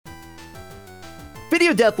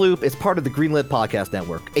Video Deathloop is part of the Greenlit Podcast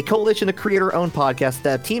Network, a coalition of creator-owned podcasts that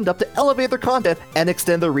have teamed up to elevate their content and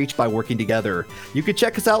extend their reach by working together. You can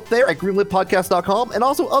check us out there at greenlitpodcast.com and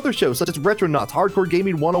also other shows such as Retronauts, Hardcore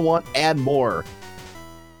Gaming 101, and more.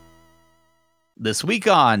 This week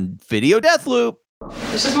on Video Deathloop.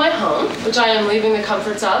 This is my home, which I am leaving the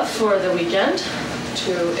comforts of for the weekend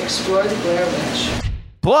to explore the Blair Witch.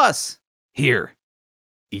 Plus, here,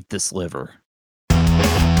 eat this liver.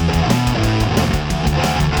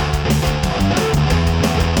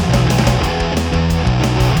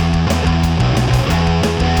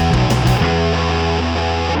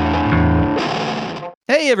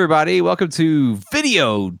 Hey everybody, welcome to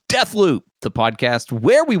Video Deathloop, the podcast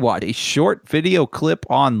where we watch a short video clip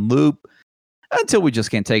on loop until we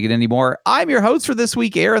just can't take it anymore. I'm your host for this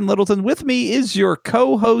week, Aaron Littleton. With me is your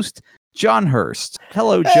co-host, John Hurst.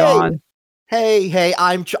 Hello, John. Hey,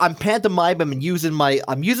 I'm pantomime. I'm using my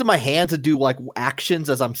hands to do like actions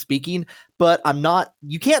as I'm speaking, but I'm not.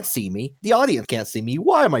 You can't see me. The audience can't see me.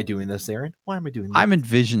 Why am I doing this, Aaron? Why am I doing this? I'm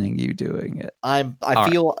envisioning you doing it.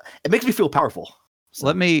 It makes me feel powerful. So.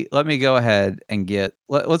 Let me go ahead and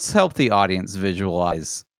let's help the audience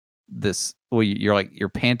visualize this. Well, you're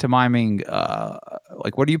pantomiming.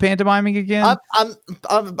 Like, what are you pantomiming again? I'm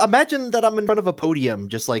imagine that I'm in front of a podium,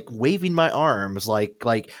 just like waving my arms,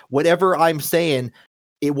 like whatever I'm saying,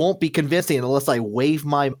 it won't be convincing unless I wave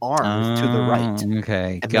my arms to the right.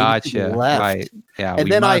 Okay, gotcha. Right, yeah. And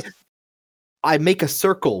then I make a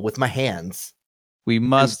circle with my hands. We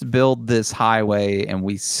must build this highway, and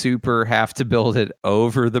we super have to build it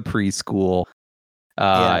over the preschool.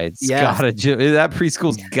 That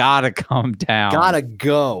preschool's gotta come down. Gotta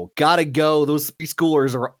go. Those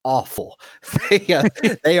preschoolers are awful.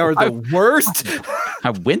 They are the worst.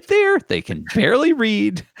 I went there. They can barely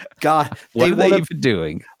read. God, what are they even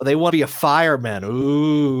doing? They want to be a fireman.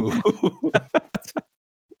 Ooh.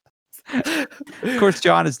 Of course,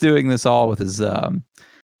 John is doing this all with his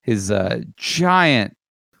giant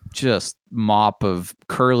just mop of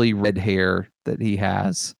curly red hair that he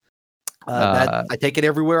has. I take it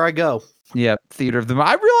everywhere I go. Yeah, Theater of the Mind.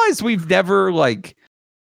 I realize we've never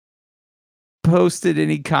posted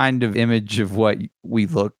any kind of image of what we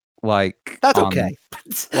look like. That's okay.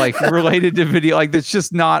 Related to video, that's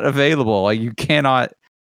just not available. Like, you cannot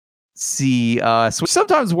see us, which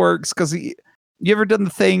sometimes works because you ever done the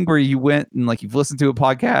thing where you went and you've listened to a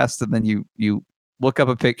podcast and then you look up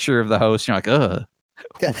a picture of the host and you're like,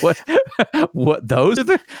 what those are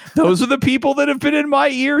the people that have been in my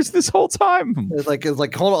ears this whole time. It's like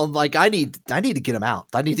hold on, I need to get them out.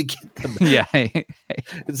 I need to get them. Yeah.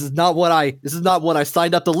 This is not what I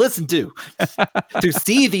signed up to listen to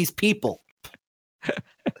see these people.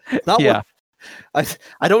 I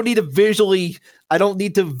don't need to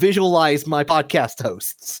visualize my podcast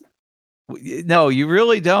hosts. No, you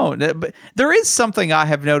really don't. But there is something I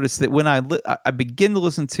have noticed that when I begin to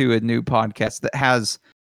listen to a new podcast that has,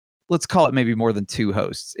 let's call it maybe more than two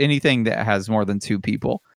hosts, anything that has more than two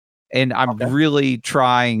people, and I'm really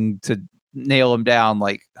trying to nail them down,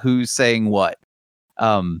 like who's saying what.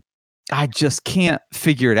 I just can't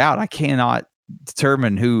figure it out. I cannot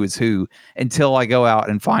determine who is who until I go out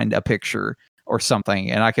and find a picture or something,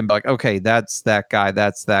 and I can be like, okay, that's that guy,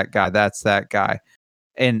 that's that guy, that's that guy.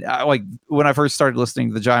 And when I first started listening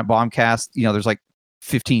to the Giant Bombcast, there's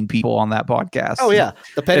 15 people on that podcast. Oh yeah,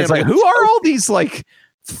 it's who are all these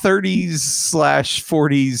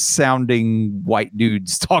 30s/40s sounding white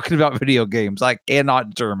dudes talking about video games? I cannot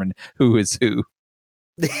determine who is who.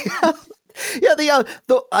 Yeah,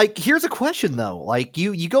 here's a question though.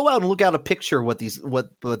 You go out and look at a picture of what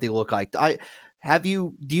they look like.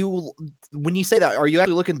 When you say that, are you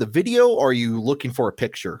actually looking at the video or are you looking for a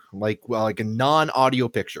picture? Like a non-audio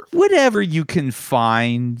picture? Whatever you can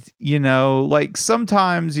find,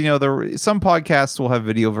 sometimes, some podcasts will have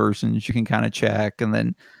video versions you can kind of check, and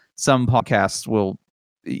then some podcasts will,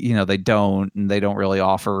 they don't, and they don't really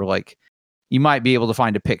offer, you might be able to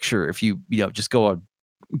find a picture if you just go on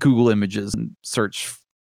Google Images and search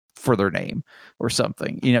for their name or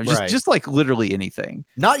something, just literally anything.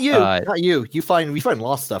 Not you. We find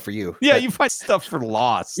lost stuff for you. Yeah, you find stuff for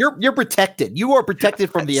lost. You're protected. You are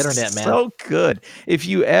protected from the internet, man. So good. If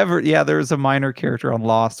you ever, there's a minor character on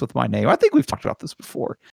Lost with my name. I think we've talked about this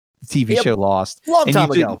before. The TV show Lost, long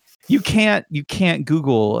time ago. You can't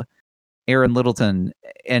Google Aaron Littleton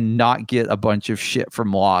and not get a bunch of shit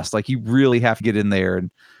from Lost. You really have to get in there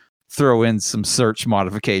and throw in some search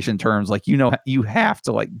modification terms. You have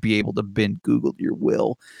to be able to bend Google to your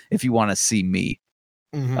will if you want to see me.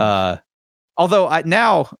 Mm-hmm. Although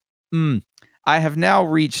I have now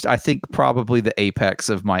reached, I think, probably the apex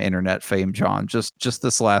of my internet fame, John. Just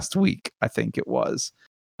this last week, I think it was.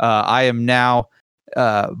 I am now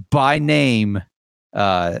by name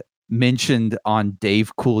mentioned on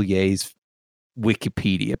Dave Coulier's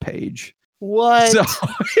Wikipedia page. What? So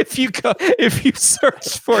if you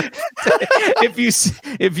search for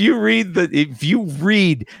if you read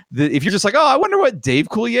if you're just like, oh, I wonder what Dave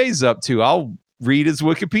Coulier's up to, I'll read his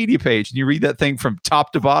Wikipedia page, and you read that thing from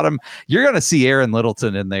top to bottom, you're gonna see Aaron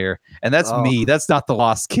Littleton in there, and that's me. That's not the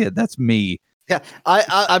Lost Kid. That's me. Yeah,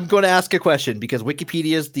 I'm going to ask a question because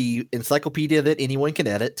Wikipedia is the encyclopedia that anyone can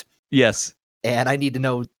edit. Yes, and I need to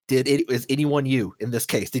know: is anyone you in this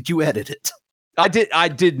case? Did you edit it? I did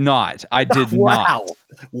not. I did not.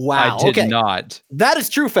 Wow. I did not. That is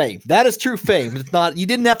true fame. It's not. You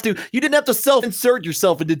didn't have to self-insert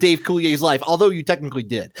yourself into Dave Coulier's life, although you technically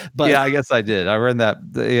did. But yeah, I guess I did. I run that.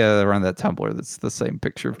 Yeah, I run that Tumblr. That's the same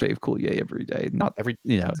picture of Dave Coulier every day. Not every.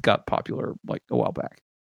 It got popular like a while back.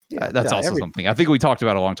 Yeah, that's also something I think we talked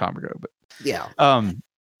about a long time ago. But yeah.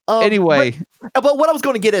 Anyway, but what I was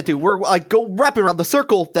going to get into, we're like go wrapping around the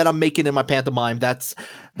circle that I'm making in my pantomime. That's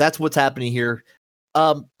what's happening here.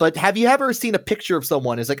 But have you ever seen a picture of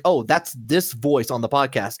someone? It's like, oh, that's this voice on the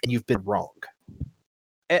podcast, and you've been wrong.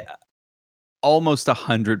 Almost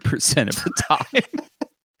 100% of the time.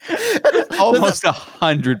 Almost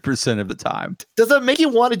 100% of the time. Does it make you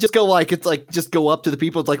want to just go like it's like just go up to the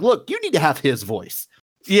people? It's like, look, you need to have his voice.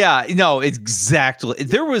 Yeah, no, exactly.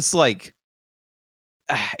 There was like.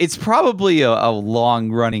 It's probably a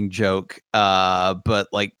long running joke, but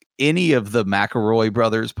like any of the McElroy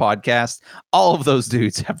brothers podcast, all of those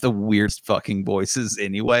dudes have the weirdest fucking voices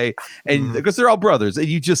anyway. And because they're all brothers and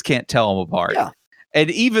you just can't tell them apart. Yeah.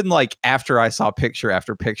 And even like after I saw picture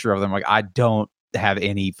after picture of them, like I don't have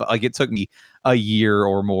any, like it took me a year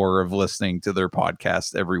or more of listening to their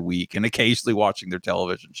podcast every week and occasionally watching their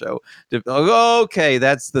television show. Okay,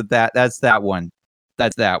 that's that one.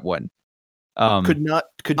 That's that one. Could not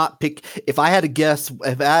pick. If I had to guess,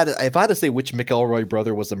 if I had to say which McElroy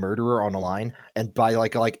brother was the murderer on the line, and by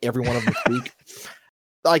like every one of them speak,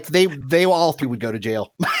 like they all three would go to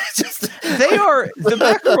jail. They are the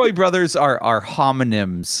McElroy brothers are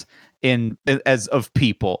homonyms as of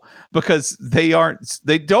people because they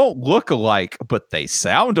don't look alike, but they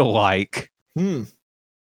sound alike.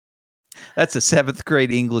 That's a 7th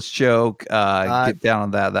grade English joke. Get down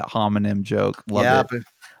on that homonym joke. Love it.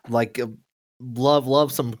 But like.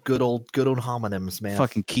 Love some good old homonyms, man.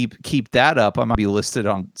 Fucking keep that up. I might be listed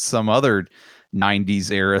on some other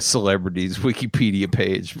 90s era celebrities Wikipedia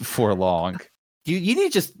page before long. You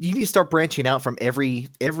need to start branching out from every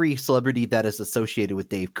celebrity that is associated with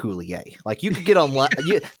Dave Coulier. Like you could get on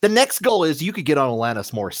the next goal is you could get on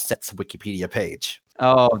Alanis Morissette's Wikipedia page.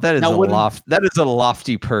 Oh, that is a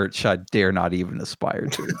lofty perch I dare not even aspire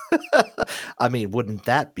to. I mean, wouldn't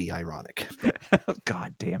that be ironic?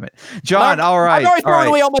 God damn it. John, all right. I'm already throwing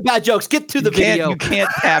away all my bad jokes. Get to the video. You can't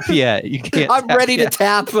tap yet. You can't. I'm ready to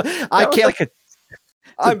tap. I can't. Like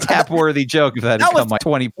a tap-worthy joke if that had come like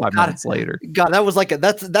 25 minutes later. God, that was like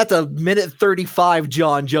that's a minute 35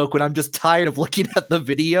 John joke when I'm just tired of looking at the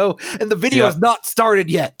video and the video is not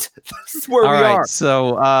started yet. This is where we are.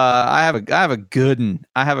 So I have a good one.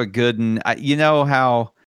 You know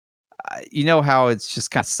how it's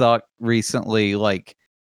just kind of sucked recently. Like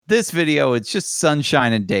this video, it's just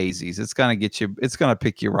sunshine and daisies. It's gonna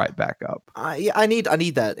pick you right back up. Yeah, I need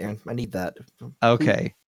that, Aaron. I need that.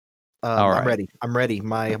 Okay. All right. I'm ready.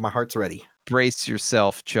 My heart's ready. Brace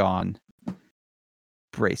yourself, John.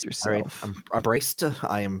 Brace yourself. All right. I'm braced.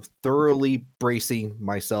 I am thoroughly bracing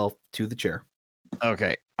myself to the chair.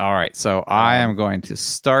 Okay. All right. So I am going to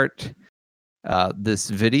start this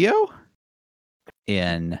video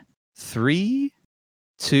in 3,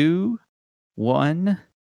 2, 1,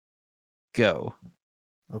 go.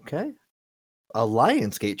 Okay. A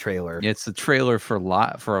Lionsgate trailer. It's a trailer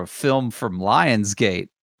for a film from Lionsgate.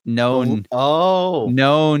 Known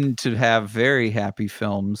to have very happy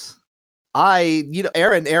films.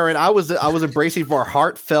 Aaron, I was embracing for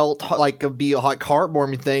heartfelt,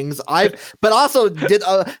 heartwarming things. But also did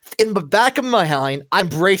in the back of my mind, I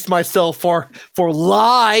braced myself for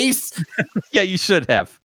lies. Yeah, you should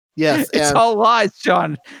have. Yes, it's all lies,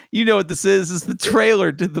 John. You know what this is? It's the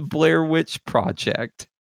trailer to the Blair Witch Project.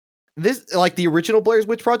 This like the original Blair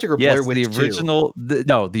Witch Project or Blair Witch the original?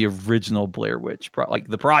 The original Blair Witch like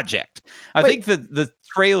the project. I think the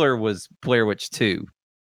trailer was Blair Witch 2.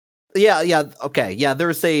 Yeah, okay. Yeah,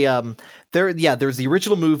 there's there's the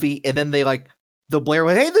original movie, and then they like the Blair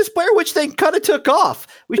Witch. Hey, this Blair Witch thing kind of took off.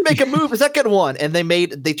 We should make a second one, and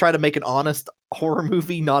they try to make an honest horror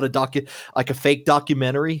movie, not a fake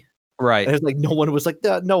documentary. Right. And it's like no one was like,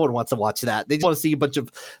 no one wants to watch that. They just want to see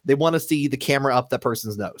they want to see the camera up that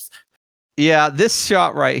person's nose. Yeah, this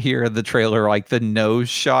shot right here in the trailer, like the nose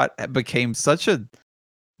shot, became such a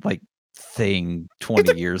like thing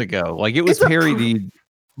 20 years ago. Like it was parodied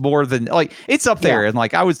more than like it's up there, and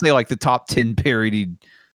like I would say like the top 10 parodied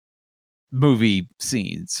movie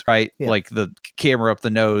scenes, right? Yeah. Like the camera up the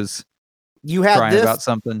nose. You had crying this about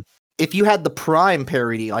something. If you had the prime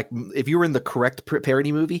parody, like if you were in the correct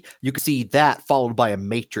parody movie, you could see that followed by a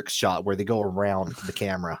Matrix shot where they go around the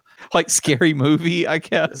camera, like Scary Movie, I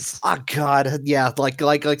guess. Oh God, yeah, like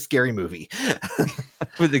Scary Movie.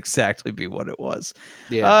 Would exactly be what it was.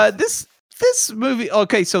 Yeah. This movie.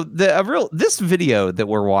 Okay, so this video that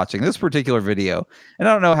we're watching, this particular video, and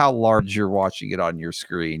I don't know how large you're watching it on your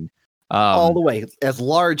screen. All the way as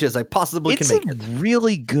large as I possibly can make it. It's a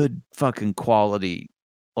really good fucking quality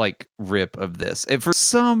like rip of this, and for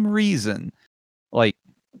some reason like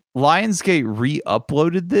Lionsgate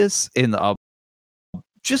re-uploaded this in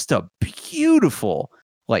just a beautiful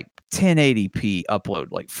like 1080p upload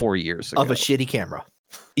like 4 years ago of a shitty camera.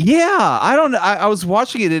 Yeah, I don't know. I was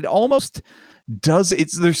watching it. It almost does.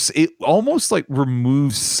 It almost like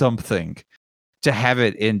removes something to have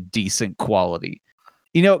it in decent quality.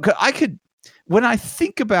 You know, when I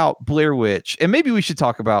think about Blair Witch, and maybe we should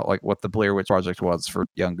talk about like what the Blair Witch Project was for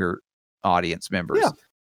younger audience members.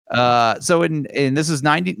 Yeah. So in this is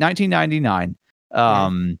 1999.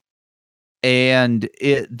 And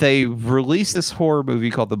they released this horror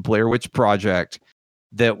movie called The Blair Witch Project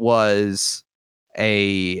that was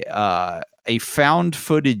a found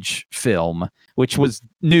footage film, which was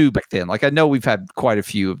new back then. Like I know we've had quite a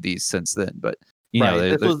few of these since then, but you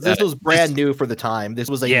know, this was brand new for the time. This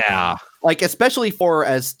was like especially for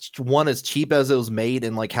as cheap as it was made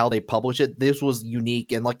and like how they publish it. This was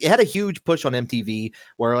unique and like it had a huge push on MTV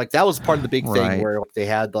where like that was part of the big thing where like, they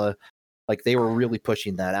had they were really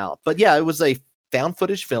pushing that out. But yeah, it was a found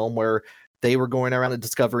footage film where they were going around and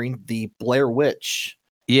discovering the Blair Witch.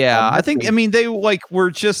 Yeah, I mean, they like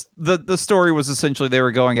were just the story was essentially they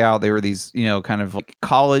were going out. They were these, you know, kind of like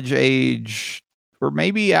college age or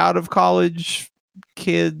maybe out of college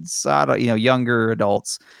kids, younger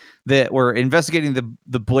adults that were investigating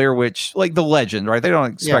the Blair Witch, like the legend, right? They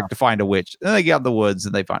don't expect to find a witch. And they get out in the woods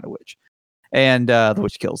and they find a witch, and the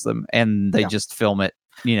witch kills them, and they just film it.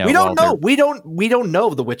 You know, we don't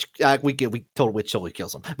know the witch. We told a witch totally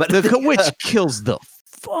kills them, but the witch kills the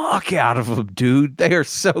fuck out of them, dude. They are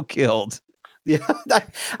so killed. Yeah,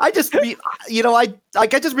 I just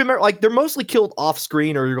remember like they're mostly killed off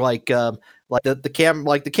screen or like the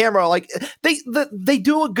camera like they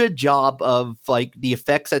do a good job of like the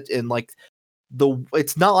effects and like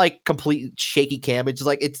it's not like complete shaky cam. It's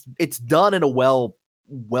like it's done in a well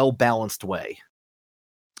balanced way.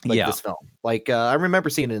 Like this film, like I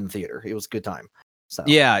remember seeing it in the theater. It was a good time. So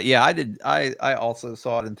yeah, I did. I also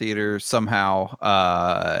saw it in theater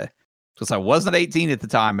somehow. Because I wasn't 18 at the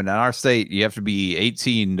time, and in our state, you have to be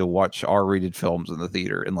 18 to watch R-rated films in the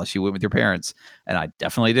theater, unless you went with your parents. And I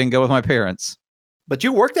definitely didn't go with my parents. But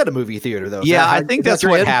you worked at a movie theater, though. Yeah, I think that's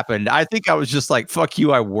what happened. I think I was just like, "Fuck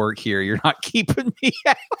you! I work here. You're not keeping me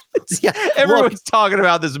out." Yeah, everyone's talking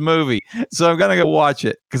about this movie, so I'm gonna go watch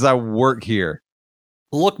it because I work here.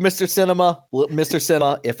 Look, Mr.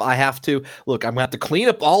 Cinema, if I have to, I'm going to have to clean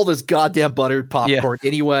up all this goddamn buttered popcorn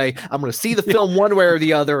anyway. I'm going to see the film one way or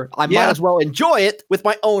the other. I might as well enjoy it with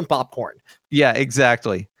my own popcorn. Yeah,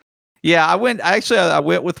 exactly. Yeah, I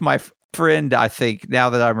went with my friend, I think, now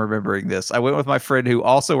that I'm remembering this. I went with my friend who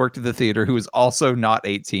also worked at the theater, who was also not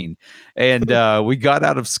 18. And we got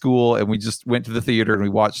out of school and we just went to the theater and we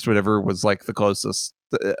watched whatever was like the closest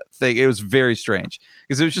thing. It was very strange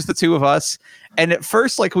because it was just the two of us. And at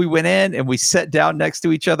first, like we went in and we sat down next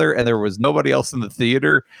to each other and there was nobody else in the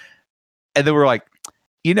theater. And then we're like,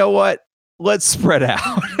 you know what? Let's spread out.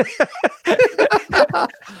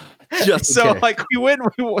 Like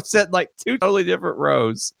we sat like two totally different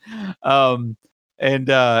rows, and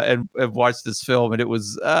watched this film, and it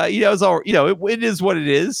was it was all it is what it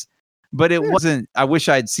is, but it wasn't. I wish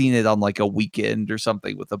I had seen it on like a weekend or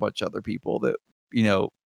something with a bunch of other people that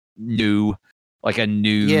knew like a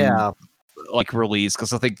new like release,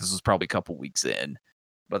 because I think this was probably a couple weeks in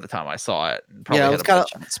by the time I saw it, and probably had a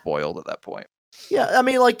bunch of it spoiled at that point. Yeah, I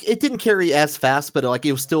mean, like it didn't carry as fast, but like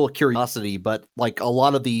it was still a curiosity. But like a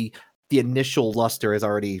lot of the initial luster has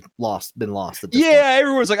already been lost. At this point.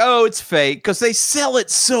 Everyone's like, "Oh, it's fake," because they sell it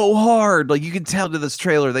so hard. Like you can tell to this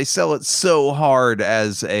trailer, they sell it so hard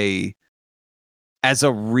as a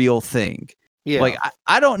real thing. Yeah, like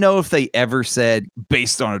I don't know if they ever said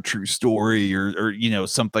based on a true story or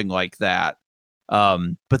something like that.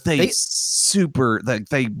 But they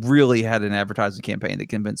really had an advertising campaign that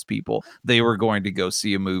convinced people they were going to go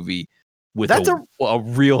see a movie with a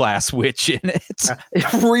real ass witch in it.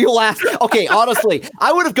 Real ass. Okay, honestly,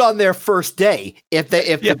 I would have gone there first day if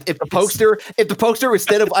the poster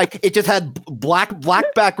instead of like it just had black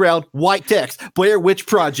background, white text, Blair Witch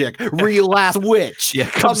Project, real ass witch. Yeah,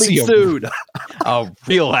 coming soon. A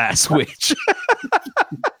real ass witch.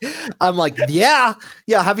 I'm like, yeah.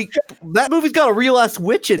 That movie's got a real ass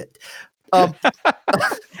witch in it. I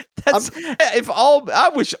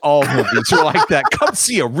wish all movies were like that. Come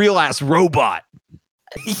see a real ass robot.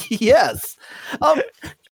 Yes.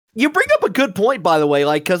 You bring up a good point, by the way,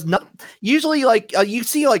 like, because usually, like, you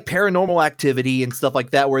see, like, Paranormal Activity and stuff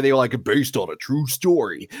like that, where they're, like, based on a true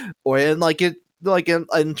story, and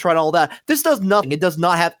trying all that. This does nothing. It does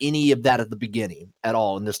not have any of that at the beginning at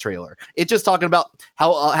all in this trailer. It's just talking about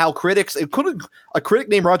how critics, including a critic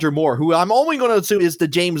named Roger Moore, who I'm only going to assume is the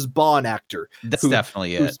James Bond actor. That's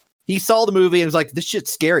definitely it. He saw the movie and was like, this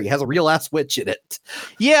shit's scary. It has a real ass witch in it.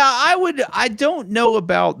 Yeah, I don't know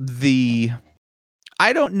about the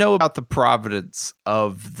providence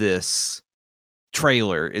of this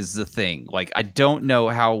trailer is the thing. Like, I don't know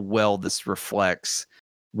how well this reflects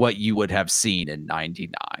what you would have seen in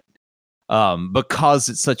 99. Because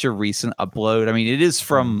it's such a recent upload. I mean,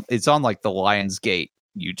 it's on like the Lionsgate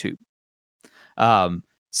YouTube.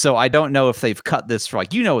 So I don't know if they've cut this for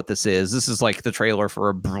like, you know what this is. This is like the trailer for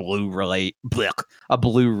a Blu-ray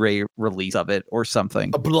release of it or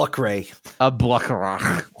something. A Blu-ray.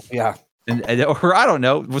 Yeah. Or I don't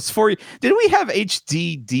know. Did we have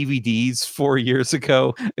HD DVDs 4 years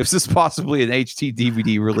ago? Is this possibly an HD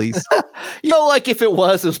DVD release? Like if it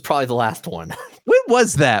was probably the last one. When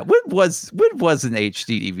was that? When was an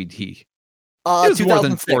HD DVD? It was more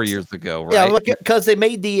than 4 years ago, right? Yeah, because they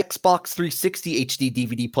made the Xbox 360 HD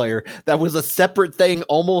DVD player that was a separate thing,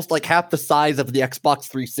 almost like half the size of the Xbox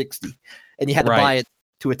 360, and you had to buy it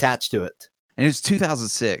to attach to it. And it was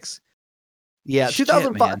 2006. Yeah,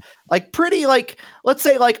 2005, like pretty, like let's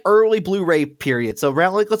say like early Blu-ray period. So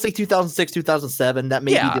around like let's say 2006, 2007. That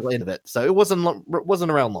may be the end of it. So it wasn't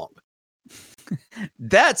around long.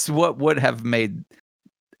 That's what would have made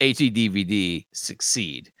HD DVD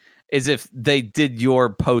succeed. Is if they did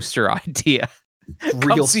your poster idea.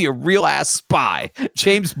 Come see a real ass spy,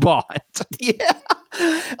 James Bond. Yeah.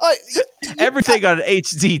 Everything on an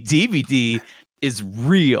HD DVD is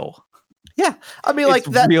real. Yeah. I mean, like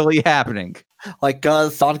that really happening. Like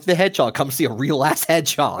Sonic the Hedgehog, come see a real ass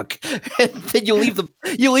hedgehog. And then you leave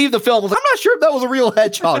the film. I'm not sure if that was a real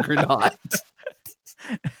hedgehog or not.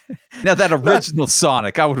 Now that original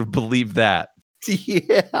Sonic, I would have believed that.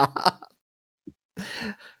 Yeah.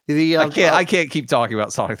 I can't keep talking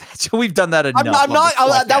about Sonic. We've done that enough. I'm not.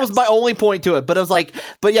 That was my only point to it. But I was like,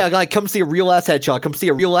 come see a real ass hedgehog. Come see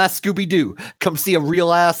a real ass Scooby Doo. Come see a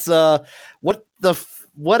real ass.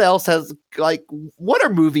 What else has like? What are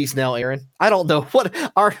movies now, Aaron? I don't know. What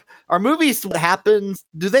are movies? What happens?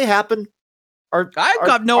 Do they happen? I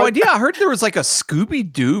got no idea. I heard there was like a Scooby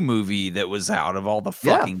Doo movie that was out of all the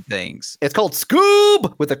fucking things. It's called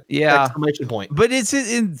Scoob with a exclamation point. But is it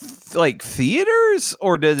in like theaters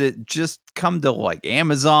or did it just come to like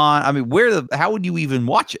Amazon? I mean, how would you even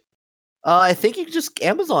watch it? I think you can just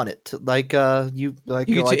Amazon it.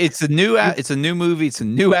 It's a new movie. It's a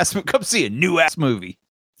new ass. Come see a new ass movie.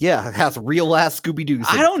 Yeah, it has real ass Scooby Doo.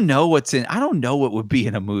 I don't know what would be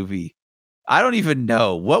in a movie. I don't even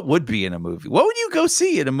know what would be in a movie. What would you go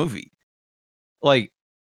see in a movie? Like,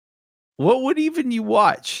 what would even you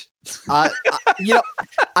watch?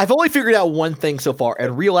 I've only figured out one thing so far,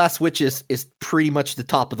 and Real Ass Witches is pretty much the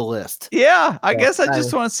top of the list. Yeah, I guess I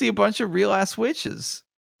just want to see a bunch of real ass witches.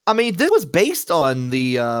 I mean, this was based on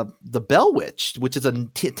the Bell Witch, which is a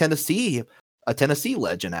Tennessee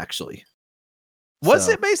legend, actually. Was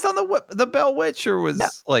it based on the Bell Witch, or was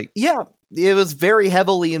Yeah, it was very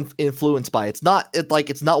heavily influenced by it. It's not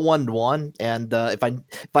 1-to-1, and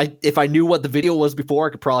if I knew what the video was before,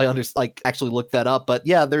 I could probably actually look that up. But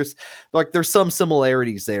yeah, there's some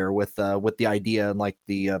similarities there with the idea and like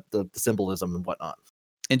the symbolism and whatnot.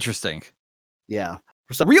 Interesting. Yeah,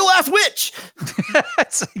 for some real ass witch.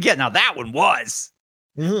 Yeah, now that one was.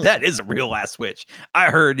 Mm-hmm. That is a real ass witch. I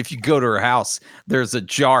heard if you go to her house, there's a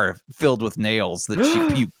jar filled with nails that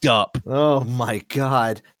she puked up. Oh my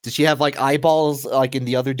god! Did she have like eyeballs like in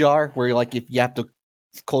the other jar, where like if you have to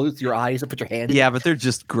close your eyes and put your hand? Yeah, but they're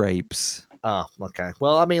just grapes. Oh, okay.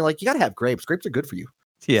 Well, I mean, like you gotta have grapes. Grapes are good for you.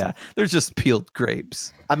 Yeah, they're just peeled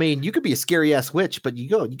grapes. I mean, you could be a scary ass witch, but you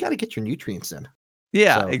gotta get your nutrients in.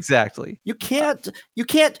 Yeah, So, exactly. You can't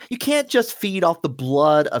just feed off the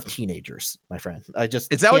blood of teenagers, my friend.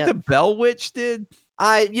 Is that what the Bell Witch did?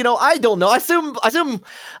 I don't know.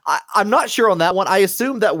 I'm not sure on that one. I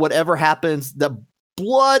assume that whatever happens, the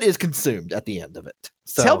blood is consumed at the end of it.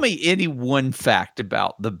 So, Tell me any one fact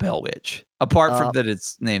about the Bell Witch, apart from that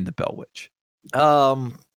it's named the Bell Witch.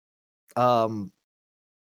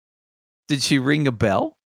 Did she ring a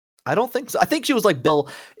bell? I don't think so. I think she was like Bell.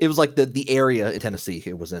 It was like the area in Tennessee.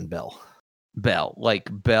 It was in Bell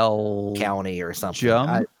County or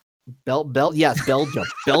something. Yes,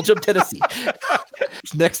 Belgium, Tennessee.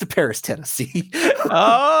 Next to Paris, Tennessee.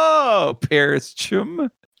 Oh, Paris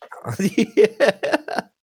Chum. Yeah.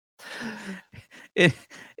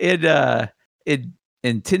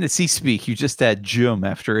 In Tennessee speak, you just add "jum"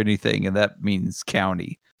 after anything, and that means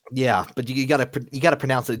county. Yeah, but you gotta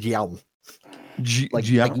pronounce it yum. Like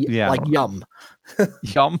yum.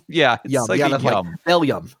 Yum. Yeah, it's yum. like Yeah, a that's yum. like bell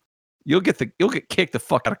yum. You'll get kicked the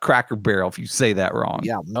fuck out of Cracker Barrel if you say that wrong.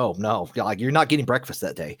 Yeah, no. Like you're not getting breakfast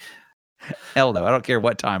that day. Hell no, I don't care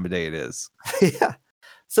what time of day it is. Yeah.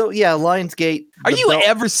 So yeah, Lionsgate. Are you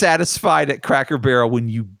ever satisfied at Cracker Barrel when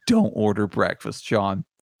you don't order breakfast, John?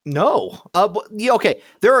 No. Okay.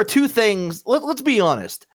 There are two things. Let's be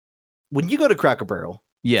honest. When you go to Cracker Barrel,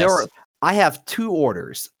 yes, I have 2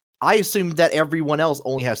 orders. I assume that everyone else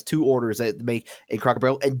only has 2 orders that make a Cracker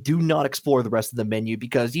Barrel and do not explore the rest of the menu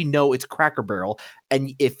because it's Cracker Barrel.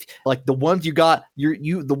 And if like the ones you got,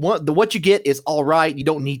 what you get is all right. You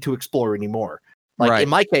don't need to explore anymore. Like in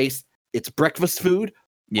my case, it's breakfast food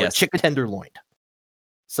or chicken tenderloin.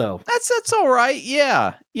 So that's all right.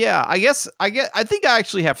 Yeah. I think I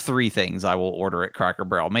actually have 3 things I will order at Cracker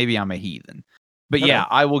Barrel. Maybe I'm a heathen, but yeah,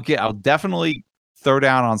 I'll definitely throw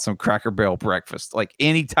down on some Cracker Barrel breakfast. Like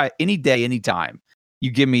any day, anytime.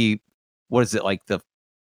 You give me, what is it, like the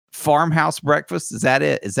farmhouse breakfast? Is that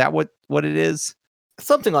it? Is that what it is?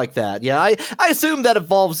 Something like that. Yeah, I assume that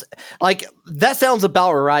involves like that sounds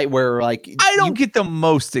about right. Where like I don't get the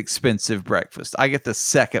most expensive breakfast. I get the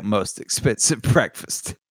second most expensive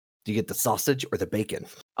breakfast. Do you get the sausage or the bacon?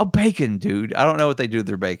 Oh, bacon, dude. I don't know what they do with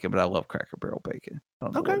their bacon, but I love Cracker Barrel bacon. I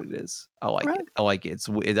don't know what it is. I like it. I like it.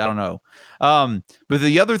 I don't know. But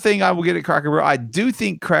the other thing I will get at Cracker Barrel, I do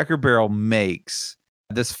think Cracker Barrel makes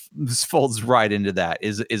this folds right into that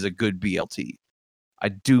is a good BLT. I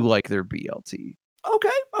do like their BLT.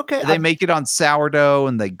 Okay. They make it on sourdough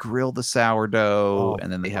and they grill the sourdough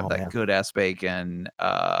and then they have that good ass bacon.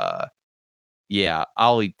 Yeah,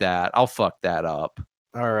 I'll eat that. I'll fuck that up.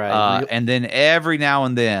 All right. And then every now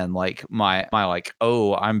and then, like my like,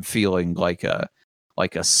 I'm feeling like a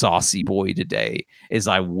saucy boy today, is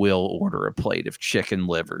I will order a plate of chicken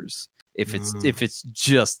livers. If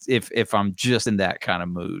I'm just in that kind of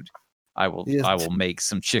mood, I will make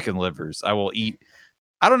some chicken livers. I will eat.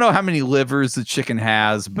 I don't know how many livers the chicken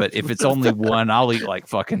has, but if it's only one, I'll eat like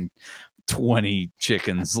fucking 20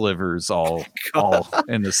 chickens' livers all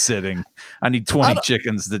in a sitting. I need 20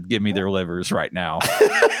 chickens to give me their livers right now.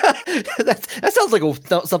 that sounds like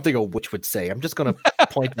something a witch would say. I'm just going to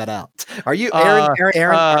point that out. Are you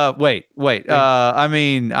Aaron? Wait. I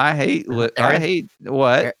mean, I hate what?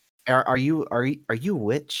 Are you a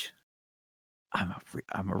witch? I'm a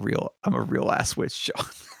real ass witch, John.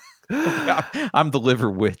 I'm the liver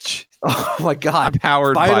witch. Oh my god!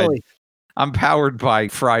 I'm powered by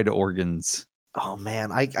fried organs. Oh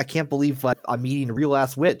man, I can't believe I'm eating a real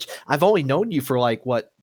ass witch. I've only known you for like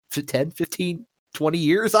what 10, 15, 20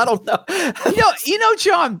 years. I don't know. you know,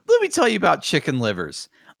 John, let me tell you about chicken livers.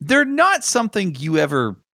 They're not something you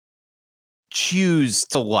ever choose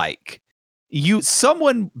to like.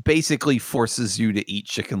 Someone basically forces you to eat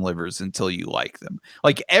chicken livers until you like them.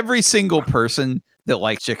 Like every single person that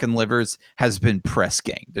likes chicken livers has been press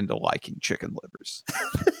ganged into liking chicken livers.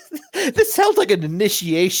 This sounds like an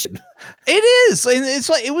initiation. It is. And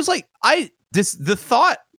the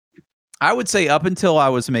thought, I would say up until I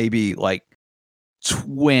was maybe like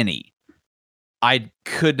 20,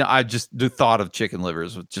 the thought of chicken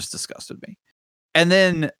livers just disgusted me. And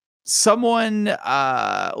then someone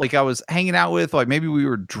like I was hanging out with, like maybe we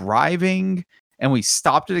were driving and we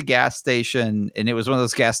stopped at a gas station, and it was one of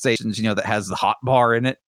those gas stations, that has the hot bar in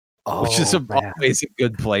it, which is always a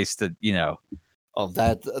good place to,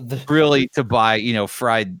 really to buy,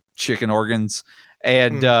 fried chicken organs.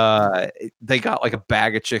 And they got like a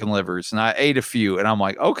bag of chicken livers, and I ate a few, and I'm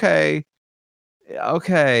like, okay.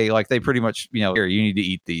 Like they pretty much, here, you need to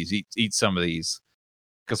eat these, eat some of these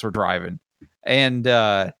because we're driving. And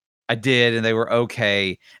I did, and they were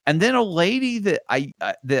okay. And then a lady that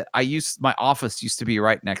my office used to be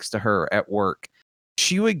right next to her at work.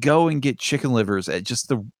 she would go and get chicken livers at just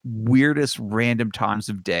the weirdest random times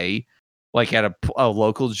of day, like at a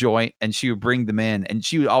local joint, and she would bring them in, and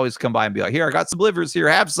she would always come by and be like, "Here, I got some livers. Here,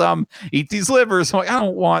 have some. Eat these livers." I'm like, I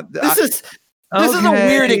don't want. This is a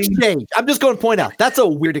weird exchange. I'm just going to point out that's a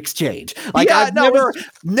weird exchange. Like I've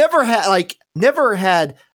never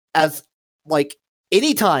had as like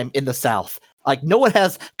any time in the South. Like no one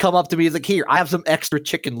has come up to me and like, "Here, I have some extra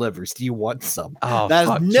chicken livers. Do you want some?" Oh, that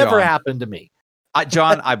has never happened to me.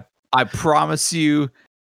 John, I promise you,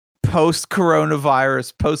 post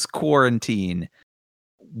coronavirus, post quarantine,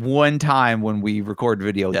 one time when we record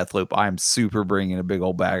video Deathloop, I'm super bringing a big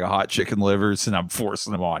old bag of hot chicken livers and I'm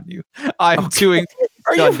forcing them on you. I'm doing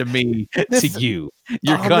done to me to you.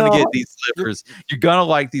 You're gonna get these livers. You're gonna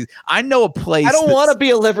like these. I know a place. I don't want to be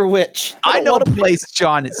a liver witch. I know a place,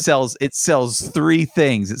 John. It sells 3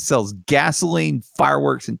 things. It sells gasoline,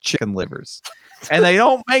 fireworks, and chicken livers. And they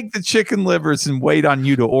don't make the chicken livers and wait on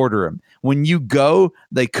you to order them. When you go,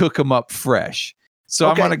 they cook them up fresh. So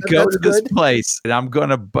I'm going to go to this place and I'm going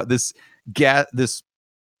to this gas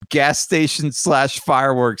station /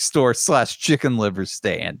 fireworks store / chicken liver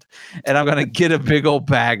stand. And I'm going to get a big old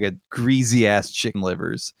bag of greasy ass chicken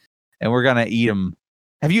livers and we're going to eat them.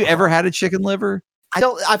 Have you ever had a chicken liver?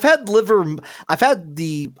 I've had liver. I've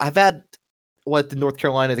had what the North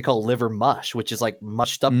Carolina they call liver mush, which is like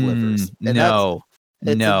mushed up livers. And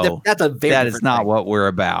that is not what we're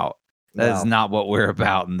about. That is not what we're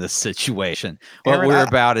about in this situation. What we're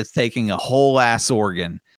about is taking a whole ass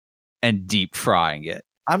organ and deep frying it.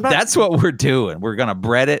 That's what we're doing. We're gonna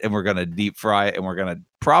bread it and we're gonna deep fry it and we're gonna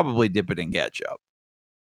probably dip it in ketchup.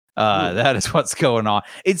 That is what's going on.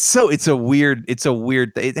 It has a weird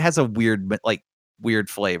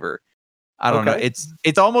flavor. I don't know. It's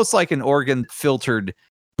almost like an organ filtered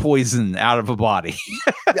poison out of a body.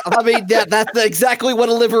 I mean, that's exactly what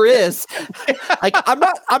a liver is. Like,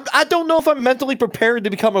 I don't know if I'm mentally prepared to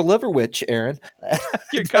become a liver witch, Aaron.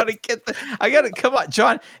 You're gonna come on,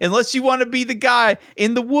 John. Unless you want to be the guy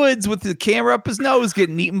in the woods with the camera up his nose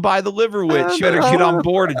getting eaten by the liver witch, you better get on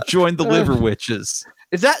board and join the liver witches.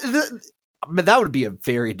 I mean, that would be a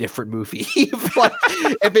very different movie.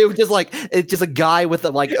 if it was just like it's just a guy with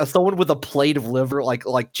someone with a plate of liver,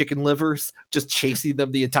 like chicken livers, just chasing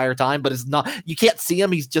them the entire time. But it's not. You can't see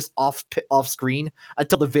him. He's just off screen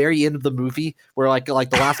until the very end of the movie, where like the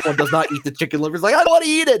last one does not eat the chicken livers. Like I don't want to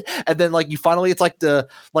eat it, and then it's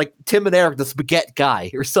like Tim and Eric, the spaghetti guy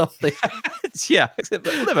or something. Yeah,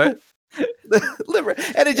 liver. Liver,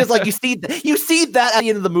 and it's just like you see that at the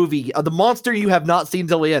end of the movie, the monster you have not seen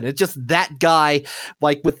till the end. It's just that guy,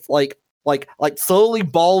 with slowly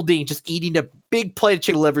balding, just eating a big plate of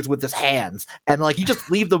chicken livers with his hands, and you just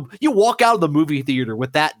you walk out of the movie theater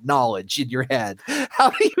with that knowledge in your head. How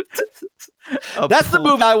do you? That's the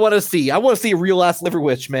movie I want to see. I want to see a real ass liver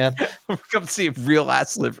witch, man. Come see a real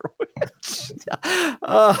ass liver witch.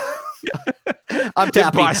 I'm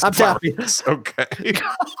tapping. Okay.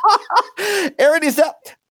 Aaron,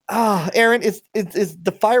 Aaron, is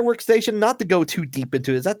the fireworks station, not to go too deep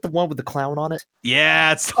into it, is that the one with the clown on it?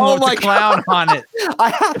 Yeah, it's the one with the clown on it.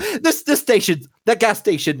 This station, that gas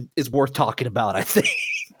station is worth talking about, I think.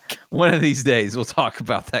 One of these days we'll talk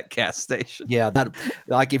about that gas station. Yeah, that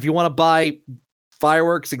if you want to buy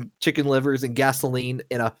fireworks and chicken livers and gasoline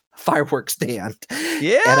in a fireworks stand.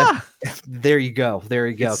 Yeah. There you go.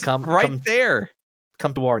 It's come there.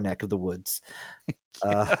 Come to our neck of the woods.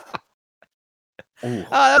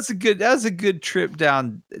 That's a good trip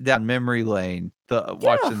down memory lane.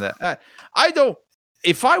 Watching that.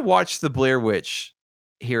 If I watch the Blair Witch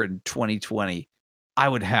here in 2020, I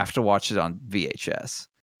would have to watch it on VHS.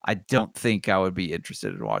 I don't think I would be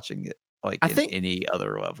interested in watching it any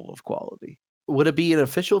other level of quality. Would it be an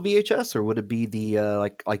official VHS, or would it be the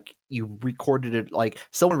like you recorded it, like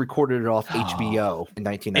someone recorded it off HBO in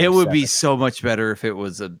 1997? It would be so much better if it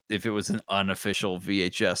was an unofficial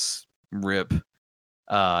VHS rip.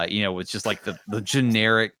 With just like the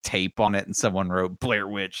generic tape on it, and someone wrote Blair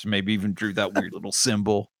Witch, maybe even drew that weird little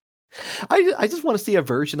symbol. I just want to see a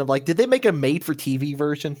version of did they make a made for TV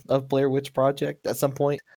version of Blair Witch Project at some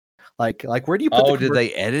point? Like where do you put did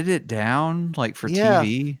they edit it down for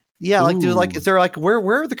TV? Yeah, is there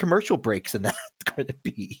where are the commercial breaks in that going to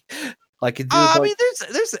be?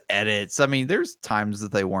 There's edits. I mean, there's times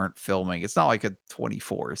that they weren't filming. It's not like a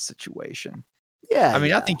 24 situation. Yeah.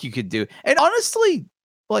 I think you could do. And honestly,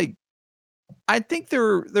 I think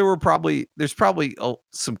there's probably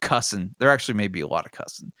some cussing. There actually may be a lot of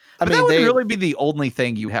cussing. But that would really be the only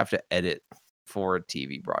thing you have to edit for a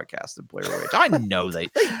TV broadcast of Blair Witch. I know they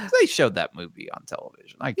showed that movie on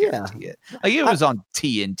television. I guarantee it. Like it was on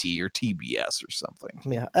TNT or TBS or something.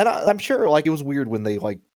 Yeah, and I'm sure like it was weird when they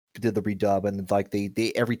like did the redub and like they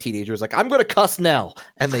every teenager was like, I'm gonna cuss now,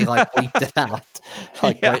 and they like bleeped it out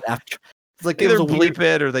like right after. It's like Either it was a bleep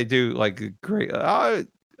it or they do like a great. Oh,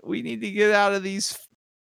 we need to get out of these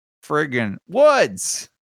friggin' woods.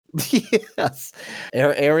 Yes,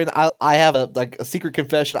 Aaron, I have a secret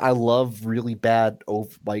confession. I love really bad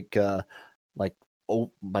made for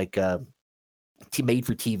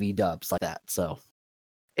TV dubs like that. So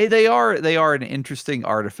They are an interesting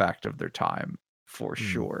artifact of their time for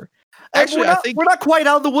sure. Actually, I think we're not quite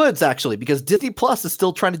out of the woods actually, because Disney Plus is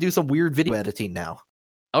still trying to do some weird video editing now.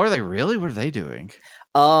 Oh, are they really? What are they doing?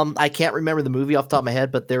 I can't remember the movie off the top of my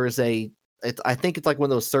head, but there is I think it's like one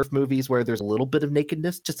of those surf movies where there's a little bit of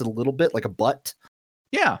nakedness, just a little bit, like a butt.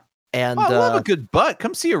 Yeah. And I love a good butt.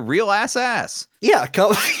 Come see a real ass. Yeah.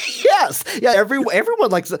 Yes. Yeah. Everyone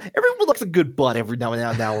likes a good butt every now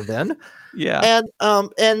and then. Yeah.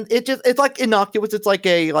 And it's like innocuous. It's like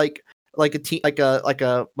a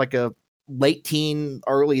late teen,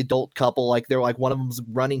 early adult couple. Like they're like one of them's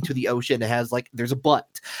running to the ocean and has like there's a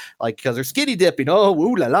butt, like because they're skinny dipping. Oh,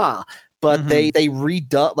 ooh la la. But they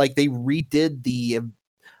redid the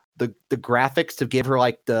graphics to give her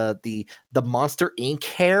like the Monster Inc.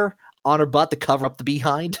 hair on her butt to cover up the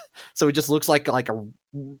behind, so it just looks like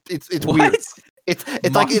it's what? Weird. It's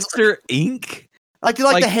Monster Inc. Like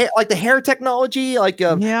the hair technology. Like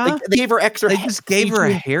they gave her extra. They just gave her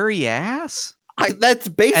a hairy ass. That's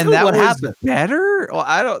basically and that what was happened. Better? Well,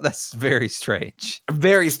 I don't. That's very strange.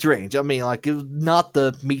 Very strange. I mean, like it was not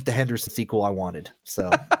the Meet the Henderson sequel I wanted. So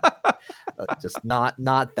just not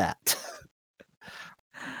that.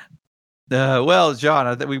 Well, John,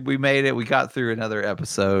 I think we made it. We got through another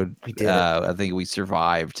episode. We did. I think we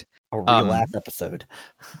survived. A real last episode.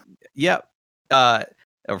 Yep. Come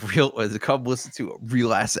listen to a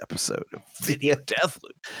real ass episode of Video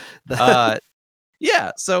Deathloop.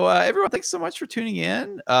 Yeah. So everyone, thanks so much for tuning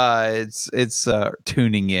in. It's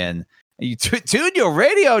tuning in. You tune your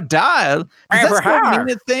radio dial. Does that still mean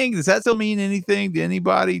anything? Does that still mean anything to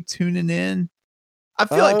anybody tuning in? I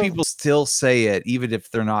feel like people still say it, even if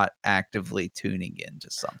they're not actively tuning into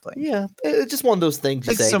something. Yeah, it's just one of those things.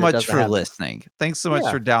 Thanks so much for listening. Thanks so much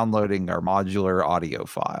for downloading our modular audio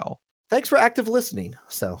file. Thanks for active listening.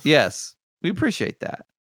 So yes, we appreciate that.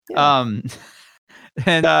 Yeah.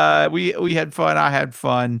 And we had fun. I had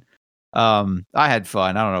fun. I had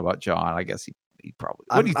fun. I don't know about John. I guess he probably.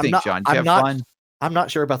 What do you think, John? Did you have fun? I'm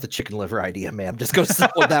not sure about the chicken liver idea, man. I'm just going to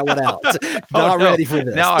settle that one out. Not ready for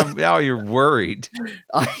this. Now you're worried.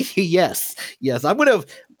 Yes. I'm going to.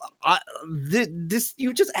 This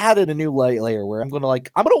you just added a new layer where I'm going to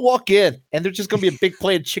walk in and there's just going to be a big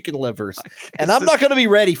plate of chicken livers, and I'm not going to be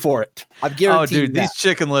ready for it. I'm guaranteed. Oh, dude, these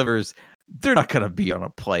chicken livers, they're not going to be on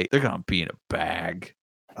a plate. They're going to be in a bag.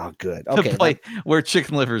 Oh, good. Okay. The plate where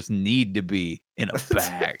chicken livers need to be in a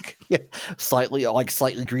bag. Yeah, slightly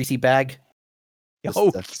greasy bag.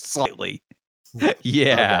 Slightly.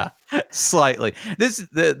 Yeah, okay. Slightly. This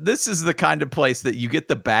is the kind of place that you get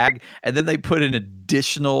the bag and then they put an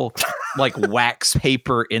additional like wax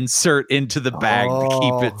paper insert into the bag to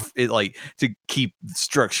keep it like to keep the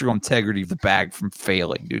structural integrity of the bag from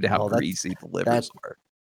failing due to how greasy the livers are.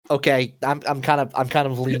 Okay, I'm kind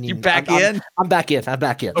of leaning. You're back in? I'm back in.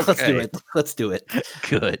 Okay. Let's do it.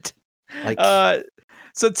 Good.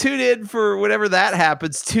 So tune in for whenever that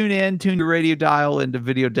happens. Tune your radio dial into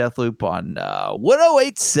Video Deathloop on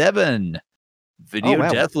 1087 Video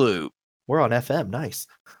Deathloop. We're on FM. Nice.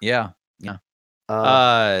 Yeah.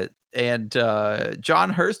 And John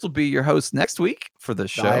Hurst will be your host next week for the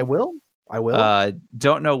show. I will.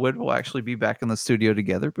 Don't know when we'll actually be back in the studio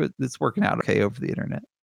together, but it's working out okay over the internet.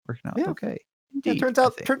 Working out okay. Indeed, turns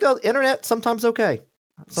out internet sometimes okay.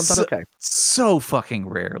 Okay. So fucking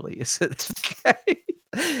rarely is it okay.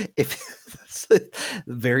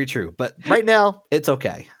 Very true. But right now, it's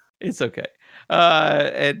okay. It's okay.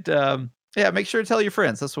 Make sure to tell your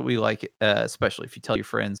friends. That's what we like, especially if you tell your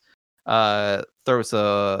friends. Throw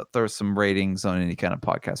some ratings on any kind of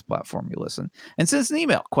podcast platform you listen. And send us an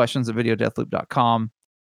email, questions@videodeathloop.com.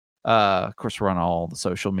 Of course, we're on all the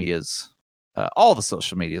social medias. All the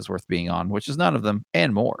social media is worth being on, which is none of them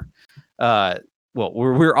and more. Well,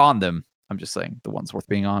 we're on them. I'm just saying the ones worth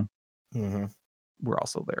being on. Mm-hmm. We're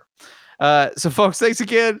also there. So, folks, thanks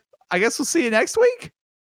again. I guess we'll see you next week.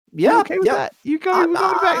 Yeah. Okay with that? You coming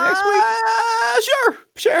back next week?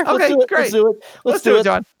 Sure. Okay, great. Let's do it,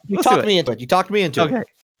 John. You talked me into it. Okay.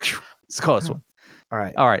 Let's call this one. All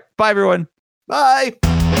right. Bye, everyone. Bye.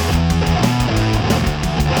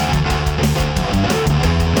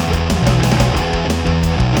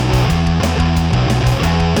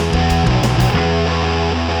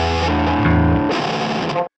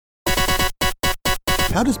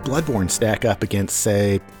 How does Bloodborne stack up against,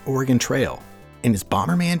 say, Oregon Trail? And is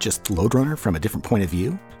Bomberman just Loadrunner from a different point of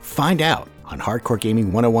view? Find out on Hardcore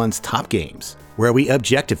Gaming 101's Top Games, where we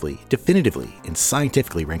objectively, definitively, and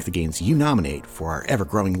scientifically rank the games you nominate for our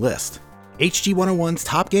ever-growing list. HG 101's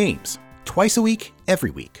Top Games, twice a week,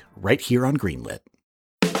 every week, right here on Greenlit.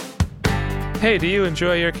 Hey, do you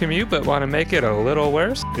enjoy your commute but want to make it a little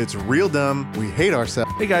worse? It's real dumb. We hate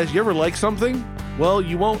ourselves. Hey guys, you ever like something? Well,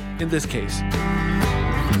 you won't in this case.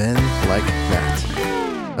 Men Like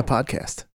That, a podcast.